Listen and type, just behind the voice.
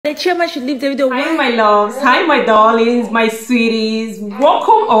Chioma should leave Davido. Hi my loves, hi my darlings, my sweeties.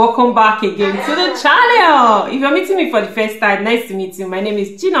 Welcome back again to the channel. If you're meeting me for the first time, nice to meet you. My name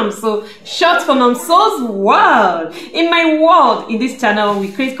is NOMSO'S, short for NOMSO'S World. In my world, in this channel,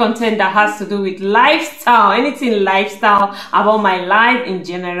 we create content that has to do with lifestyle, anything lifestyle, about my life in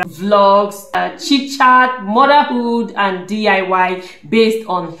general, vlogs, chit chat, motherhood, and DIY based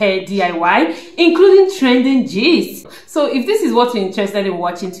on hair DIY, including trending gist. So if this is what you're interested in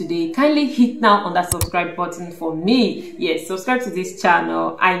watching today, kindly hit now on that subscribe button for me. Yes, subscribe to this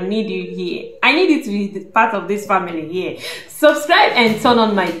channel. I need you here. I need you to be part of this family here. Subscribe and turn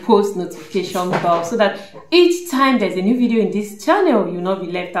on my post notification bell so that each time there's a new video in this channel, you'll not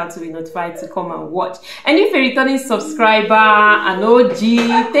be left out to be notified to come and watch. And if you're a returning subscriber, an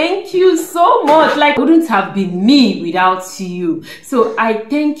OG, thank you so much. Like, it wouldn't have been me without you. So I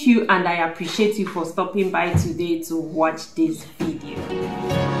thank you and I appreciate you for stopping by today to watch this video.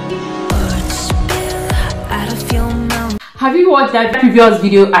 Have you watched that previous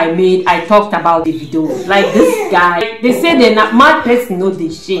video I made? I talked about Davido. Like, this guy, they say they're not mad person, no the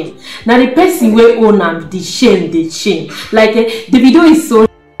shame. Now the person will own them, the shame. Like, Davido is so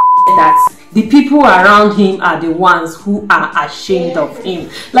that the people around him are the ones who are ashamed of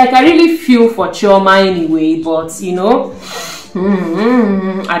him. Like, I really feel for Chioma anyway, but you know,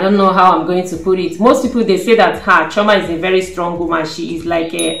 I don't know how I'm going to put it. Most people, they say that Chioma is a very strong woman. She is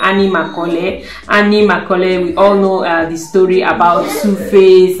like Annie Macaulay. Annie Macaulay, we all know the story about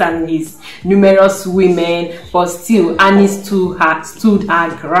Two-Face and his numerous women, but still Annie stood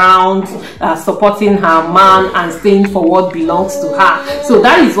her ground, supporting her man and staying for what belongs to her. So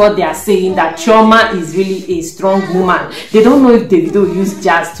that is what they are saying, that Chioma is really a strong woman. They don't know if Davido used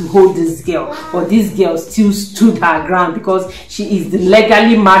jazz to hold this girl, but this girl still stood her ground because she is the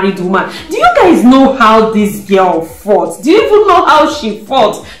legally married woman. Do you guys know how this girl fought? Do you even know how she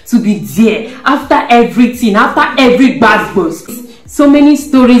fought to be there after everything, after every bad buzz? So many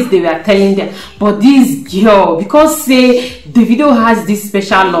stories they were telling them, but this girl, because say Davido has this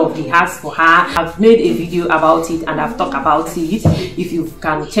special love he has for her. I've made a video about it and I've talked about it. If you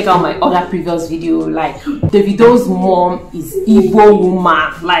can check out my other previous video, like Davido's mom is Igbo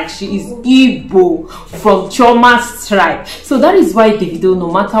woman, like she is Igbo from Chioma's tribe. So that is why Davido, no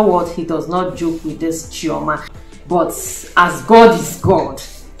matter what, he does not joke with this Chioma. But as God is God,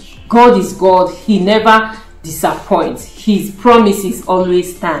 God is God, he never disappoints. His promises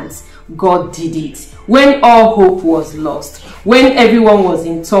always stands. God did it. When all hope was lost, when everyone was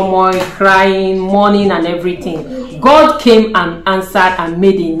in turmoil, crying, mourning and everything, God came and answered and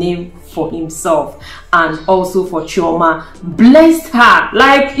made a name for himself and also for Chioma. Blessed her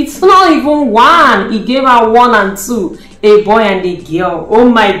like it's not even one. He gave her 1 and 2, a boy and a girl. Oh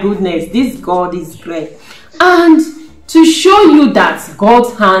my goodness, this God is great. And to show you that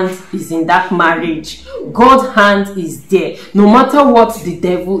God's hand is in that marriage, God's hand is there. No matter what the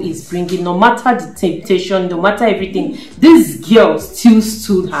devil is bringing, no matter the temptation, no matter everything, this girl still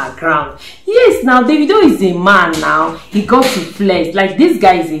stood her ground. Yes, now Davido is a man now. He got to flesh. Like, this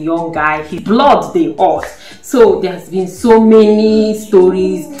guy is a young guy. His blood, they hot. So there's been so many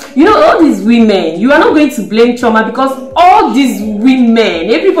stories. You know, all these women, you are not going to blame Chioma because all these women,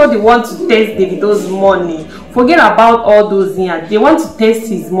 everybody wants to test Davido's money. Forget about all those things. They want to test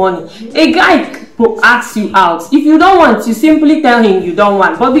his money. A guy will ask you out. If you don't want, you simply tell him you don't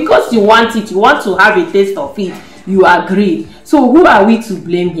want. But because you want it, you want to have a taste of it, you agree. So who are we to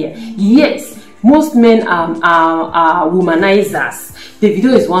blame here? Yes, most men are womanizers.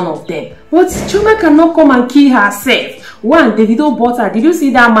 Davido is one of them. But Chioma cannot come and kill herself. One, Davido bought her. Did you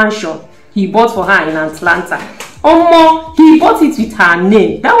see that mansion he bought for her in Atlanta? He bought it with her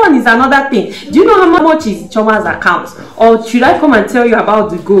name. That one is another thing. Do you know how much is Chioma's account? Or should I come and tell you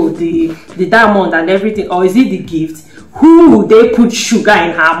about the gold, the diamond and everything? Or is it the gift? Who would they put sugar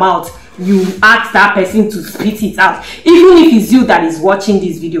in her mouth? You ask that person to spit it out. Even if it's you that is watching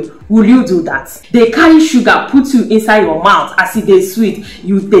this video, will you do that? They carry sugar, put you inside your mouth as if they're sweet.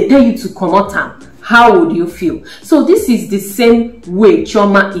 They tell you to come out. How would you feel? So this is the same way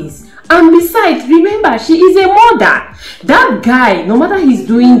Chioma is. And besides, remember, she is a mother. That guy, no matter he's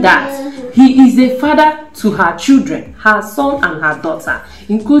doing that, he is a father to her children, her son and her daughter,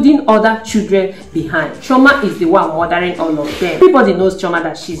 including other children behind. Chioma is the one mothering all of them. Everybody knows Chioma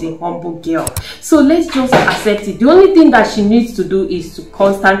that she's a humble girl. So let's just accept it. The only thing that she needs to do is to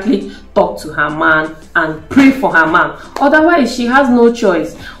constantly talk to her man and pray for her man. Otherwise, she has no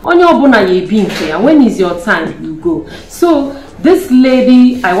choice. On your bona ye being here. When is your time? You go. So this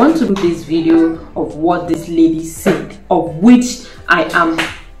lady, I want to do this video of what this lady said, of which I am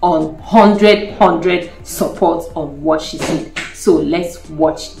on 100 support on what she said. So let's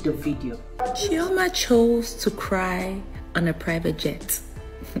watch the video. Chioma chose to cry on a private jet.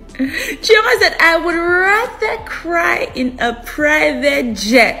 Chioma said, I would rather cry in a private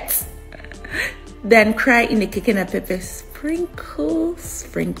jet than cry in a cake and pepper sprinkle.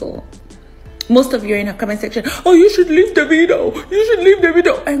 Most of you are in her comment section, oh, you should leave Davido. You should leave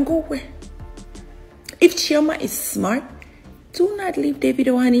Davido. And go where? If Chioma is smart, do not leave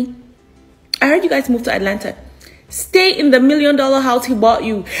Davido, honey. I heard you guys moved to Atlanta. Stay in the $1 million house he bought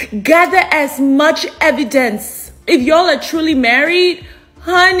you. Gather as much evidence. If y'all are truly married,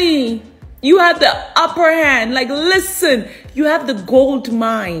 honey, you have the upper hand. Like, listen, you have the gold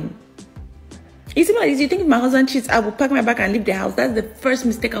mine. You see, you think if my husband cheats, I will pack my bag and leave the house. That's the first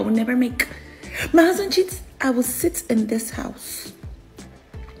mistake I will never make. My husband cheats, I will sit in this house.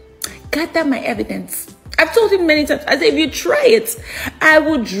 Gather my evidence. I've told him many times, I say, if you try it, I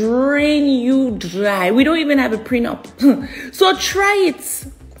will drain you dry. We don't even have a prenup. So try it.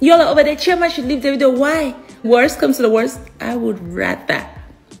 Y'all are over there, Chioma should leave Davido. Why? Worst comes to the worst, I would rather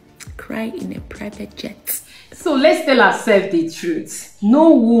cry in a private jet. So let's tell ourselves the truth.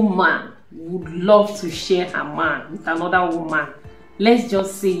 No woman would love to share her man with another woman. Let's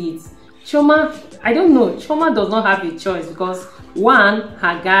just say it. Chioma, I don't know, Chioma does not have a choice because one,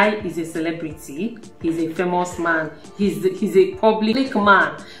 her guy is a celebrity, he's a famous man, he's a public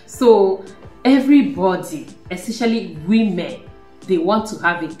man. So everybody, especially women, they want to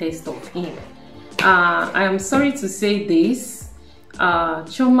have a taste of him. I am sorry to say this,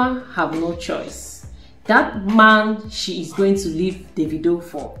 Chioma have no choice. That man she is going to leave Davido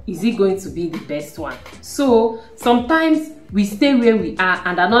for, is he going to be the best one? So sometimes we stay where we are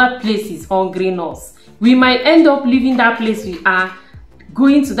and another place is hungering us. We might end up leaving that place we are,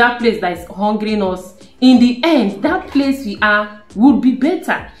 going to that place that is hungering us. In the end, that place we are would be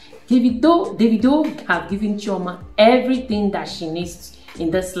better. Davido have given Chioma everything that she needs in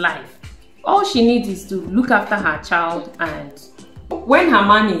this life. All she needs is to look after her child, and when her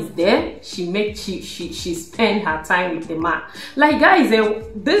man is there, she spend her time with the man. Like, guys,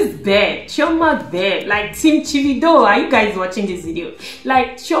 this bed, Chioma bed, like Team Davido, are you guys watching this video?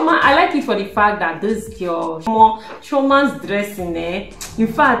 Like, Chioma, I like it for the fact that this girl, Chioma's dressing there. In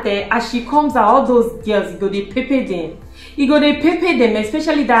fact, as she comes out, all those girls, they pepper them. You go they pepper them,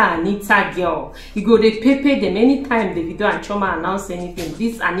 especially that Anita girl. You go they pepper them anytime Davido and Chioma announce anything.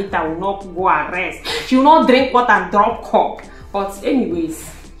 This Anita will not go and rest. She will not drink water and drop cup. But anyways,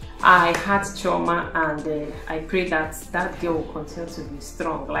 I had Chioma, and I pray that that girl will continue to be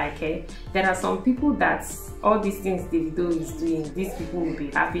strong. Like, there are some people that all these things Davido is doing, these people will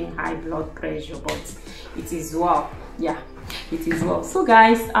be having high blood pressure, but it is well. Yeah, it is well. So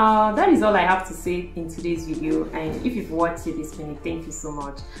guys, that is all I have to say in today's video. And if you've watched it this minute, thank you so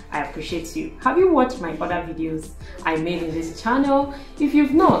much. I appreciate you. Have you watched my other videos I made in this channel? If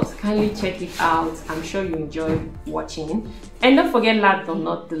you've not, kindly check it out. I'm sure you enjoy watching. And don't forget, last but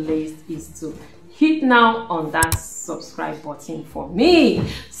not the least, is to hit now on that subscribe button for me.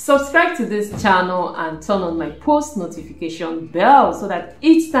 Subscribe to this channel and turn on my post notification bell so that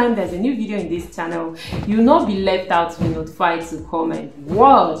each time there's a new video in this channel, you'll not be left out to be notified to come and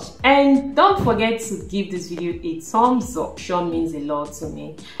watch. And don't forget to give this video a thumbs up. Sure means a lot to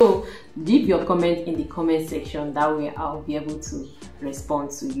me. So leave your comment in the comment section. That way I'll be able to respond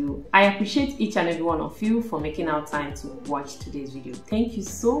to you. I appreciate each and every one of you for making our time to watch today's video. Thank you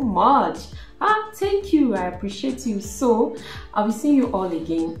so much. Thank you. I appreciate you. So I'll be seeing you all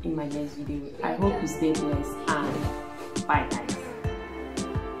again in my next video. I hope you stay blessed, and bye guys.